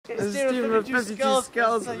This is Steven with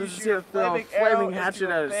 52Skillz. This is here throw a flaming hatchet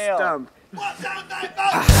at a stump.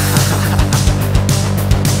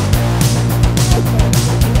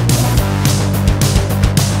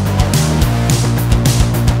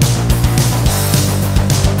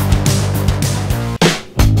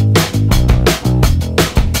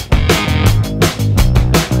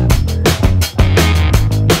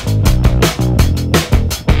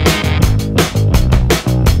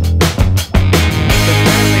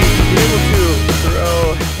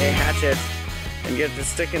 And get it to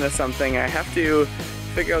stick into something, I have to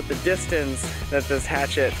figure out the distance that this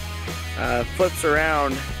hatchet flips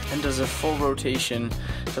around and does a full rotation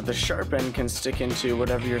so the sharp end can stick into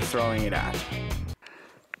whatever you're throwing it at.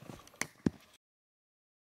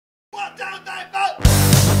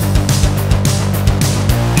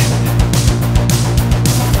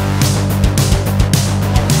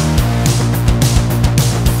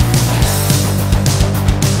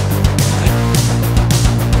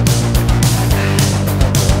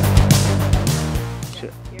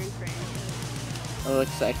 I look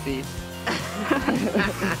sexy.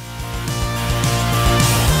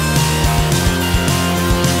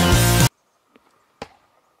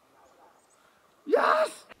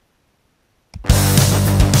 Yes!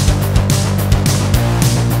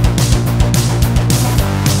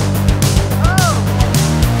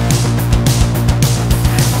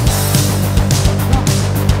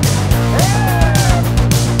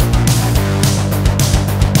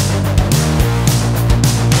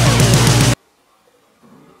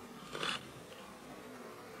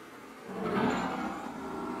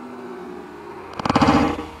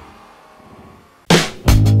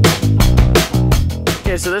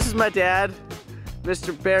 Okay, so this is my dad,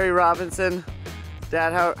 Mr. Barry Robinson.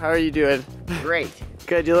 Dad, how are you doing? Great.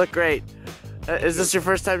 Good, you look great. Is this your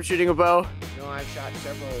first time shooting a bow? No, I've shot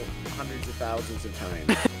several hundreds of thousands of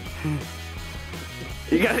times.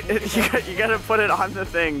 you gotta put it on the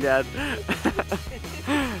thing, Dad.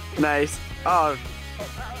 Nice. Oh.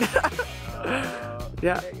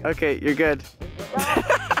 Yeah, okay, you're good.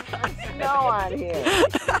 Snow on here.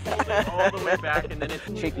 All the way back and then it's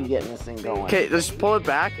tricky getting this thing going. Okay, just pull it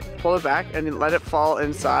back, and then let it fall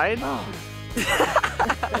inside. Oh.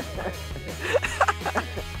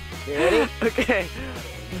 You ready? Okay.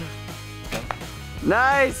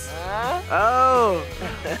 Nice! Oh,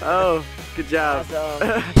 good job.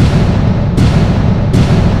 Awesome.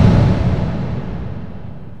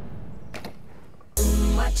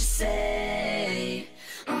 What you say?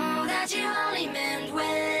 That you only meant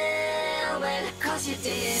well, cause you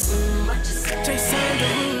did. What you say?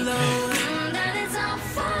 That it's all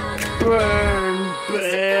for the Burn,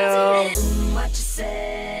 Bill. What you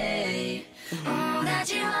say?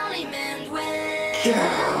 That you only meant well,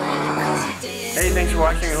 cause you did. Hey, thanks for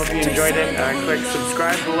watching. I hope you enjoyed it. Click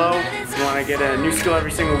subscribe below if you want to get a new skill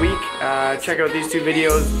every single week. Check out these two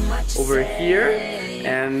videos over here.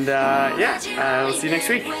 And yeah, we'll see you next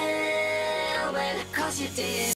week.